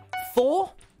about 4.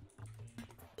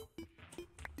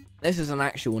 This is an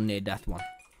actual near-death one.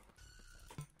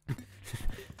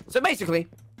 So basically,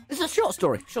 it's a short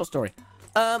story.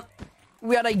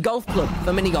 We had a golf club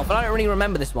for mini golf, and I don't really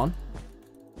remember this one.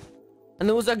 And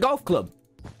there was a golf club.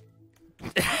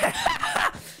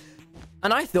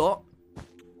 And I thought,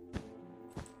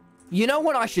 you know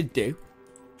what I should do?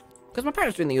 Because my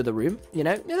parents were in the other room, they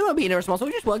weren't being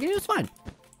irresponsible, just working, it was fine.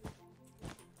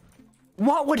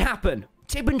 What would happen?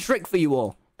 Tip and trick for you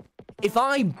all. If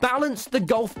I balanced the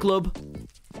golf club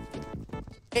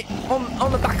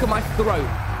on the back of my throat.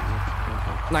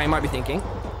 Now you might be thinking,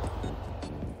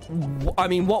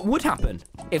 what would happen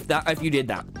if you did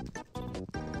that?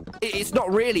 It's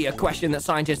not really a question that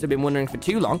scientists have been wondering for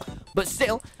too long, but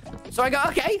still. So I go,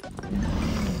 okay.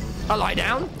 I lie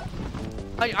down.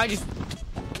 I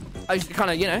just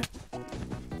kind of, you know,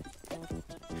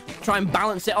 try and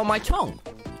balance it on my tongue.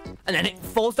 And then it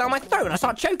falls down my throat and I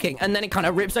start choking. And then it kind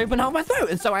of rips open half my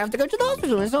throat. And so I have to go to the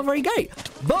hospital. And it's not very great.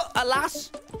 But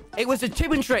alas, it was a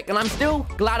tip and trick. And I'm still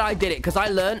glad I did it because I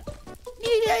learned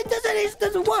it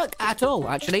doesn't work at all,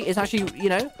 actually. It's actually, you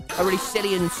know, a really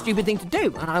silly and stupid thing to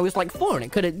do. And I was like 4 and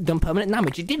it could have done permanent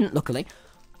damage. It didn't, luckily.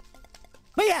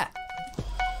 But yeah.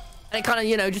 And it kind of,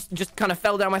 you know, just kind of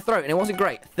fell down my throat. And it wasn't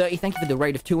great. 30, thank you for the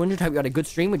raid of 200. Hope you had a good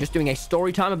stream. We're just doing a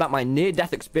story time about my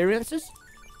near-death experiences.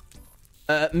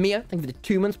 Mia, thank you for the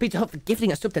 2 months. Peter Hutt for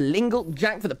gifting us sub to Lingle.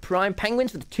 Jack for the Prime.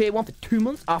 Penguins for the tier 1 for 2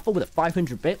 months. Arthur with the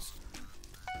 500 bits.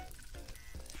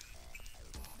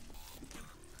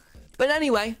 But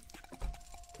anyway,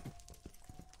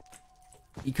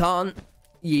 you can't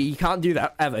do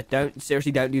that ever.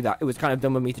 Seriously, don't do that. It was kind of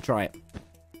dumb of me to try it.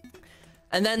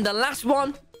 And then the last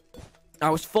one, I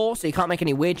was 4, so you can't make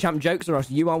any weird champ jokes, or else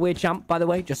you are weird champ, by the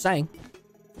way, just saying.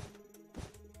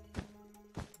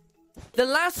 The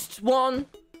last one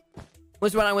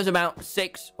was when I was about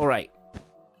 6 or 8.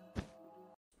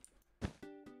 And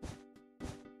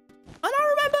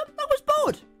I remember I was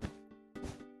bored.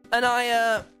 And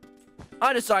I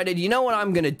decided, you know what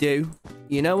I'm gonna do?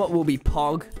 You know what will be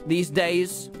pog these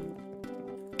days?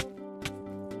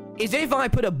 Is if I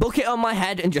put a bucket on my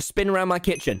head and just spin around my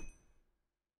kitchen.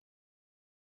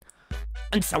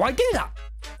 And so I do that.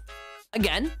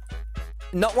 Again,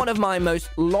 not one of my most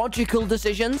logical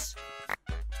decisions.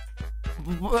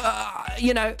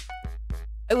 You know,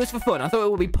 it was for fun. I thought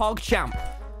it would be pog champ.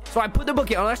 So I put the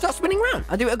bucket on and I start spinning around.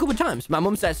 I do it a couple of times. My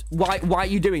mum says, why are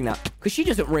you doing that? Because she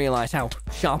doesn't realize how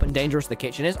sharp and dangerous the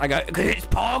kitchen is. I go, because it's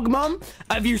pog, mum.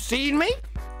 Have you seen me?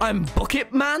 I'm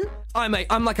bucket man. I'm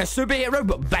like a superhero,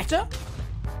 but better.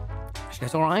 She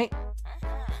goes, all right.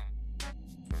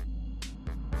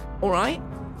 All right.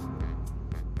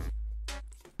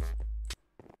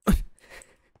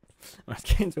 Let's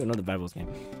get into another Bevels game.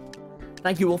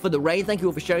 Thank you all for the raid. Thank you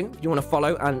all for showing. If you want to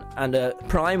follow and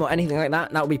Prime or anything like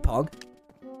that, that would be pog.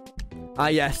 Ah,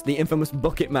 yes, the infamous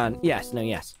bucket man. Yes, no,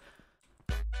 yes.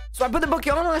 So I put the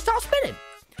bucket on and I start spinning.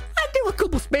 I do a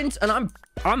couple spins and I'm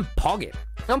pogging.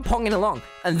 I'm ponging along.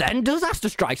 And then disaster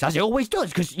strikes, as it always does,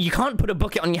 because you can't put a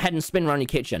bucket on your head and spin around your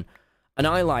kitchen. And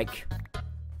I, like,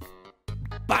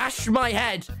 bash my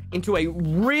head into a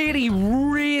really,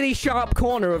 really sharp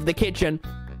corner of the kitchen.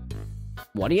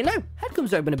 What do you know? Head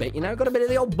comes open a bit, you know? Got a bit of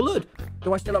the old blood.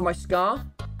 Do I still have my scar?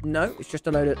 No, it's just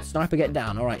a load of sniper get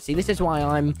down. All right, see, this is why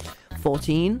I'm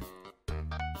 14.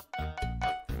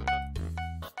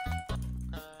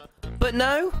 But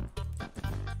no.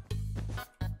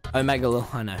 Omega,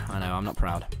 I know, I'm not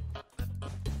proud.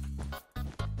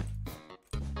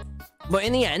 But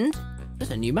in the end,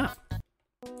 there's a new map.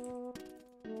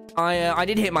 I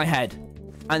did hit my head.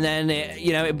 And then,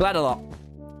 it bled a lot.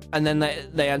 And then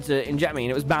they had to inject me,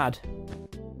 and it was bad.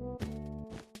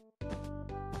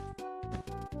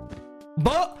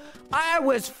 But I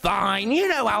was fine. You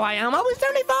know how I am. I was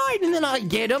totally fine. And then I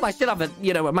get up. I still have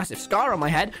a massive scar on my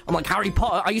head. I'm like Harry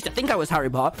Potter. I used to think I was Harry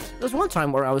Potter. There was one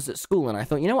time where I was at school, and I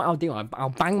thought, you know what I'll do? I'll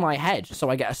bang my head so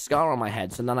I get a scar on my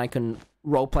head, so then I can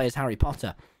roleplay as Harry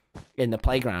Potter in the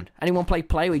playground. Anyone play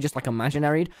where you just, like,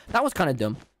 imaginaried? That was kind of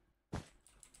dumb.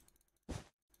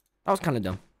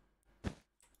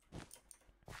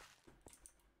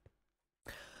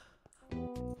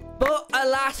 But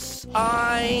alas,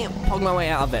 I pogged my way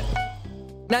out of it.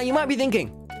 Now, you might be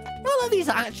thinking, well, are these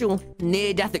actual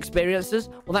near-death experiences?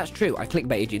 Well, that's true. I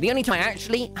clickbaited you. The only time I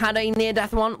actually had a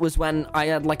near-death one was when I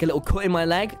had, like, a little cut in my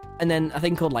leg, and then a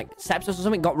thing called, like, sepsis or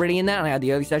something got really in there, and I had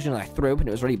the early session, and I threw up, and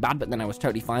it was really bad, but then I was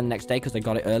totally fine the next day because I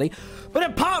got it early.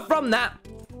 But apart from that,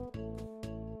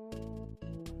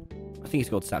 I think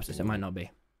it's called sepsis. It might not be.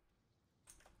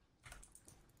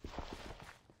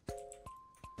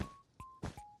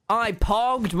 I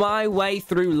pogged my way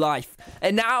through life,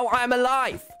 and now I'm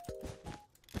alive.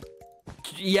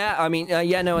 Yeah, I mean,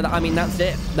 that's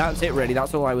it. That's it, really.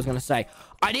 That's all I was going to say.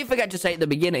 I did forget to say at the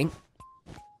beginning.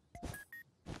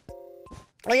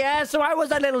 Yeah, so I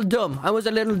was a little dumb.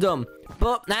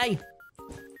 But, hey.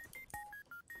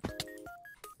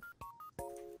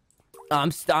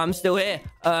 I'm still here.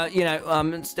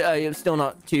 I'm still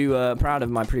not too proud of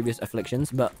my previous afflictions,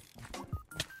 but...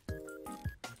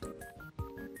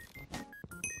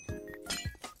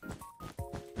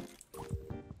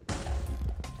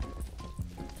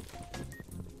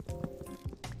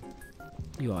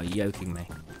 You are yoking me.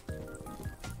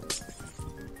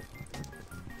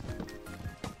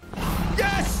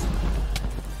 Yes!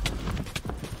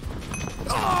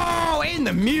 Oh, in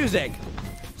the music!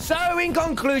 So, in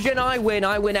conclusion, I win.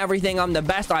 I win everything. I'm the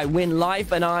best. I win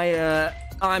life, and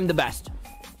I'm the best.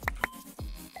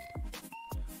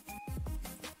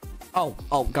 Oh,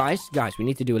 guys, we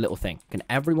need to do a little thing. Can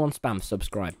everyone spam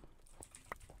subscribe?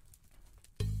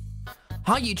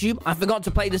 Hi, YouTube. I forgot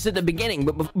to play this at the beginning,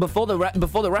 but before the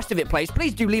rest of it plays,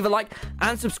 please do leave a like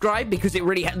and subscribe because it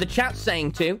really... The chat's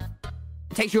saying to.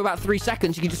 It takes you about 3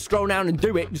 seconds. You can just scroll down and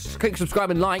do it. Just click subscribe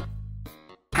and like.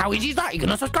 How easy is that? You're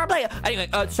gonna subscribe later. Anyway,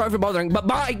 sorry for bothering, but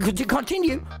bye. Could you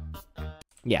continue?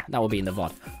 Yeah, that will be in the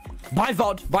VOD. Bye,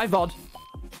 VOD. Bye, VOD.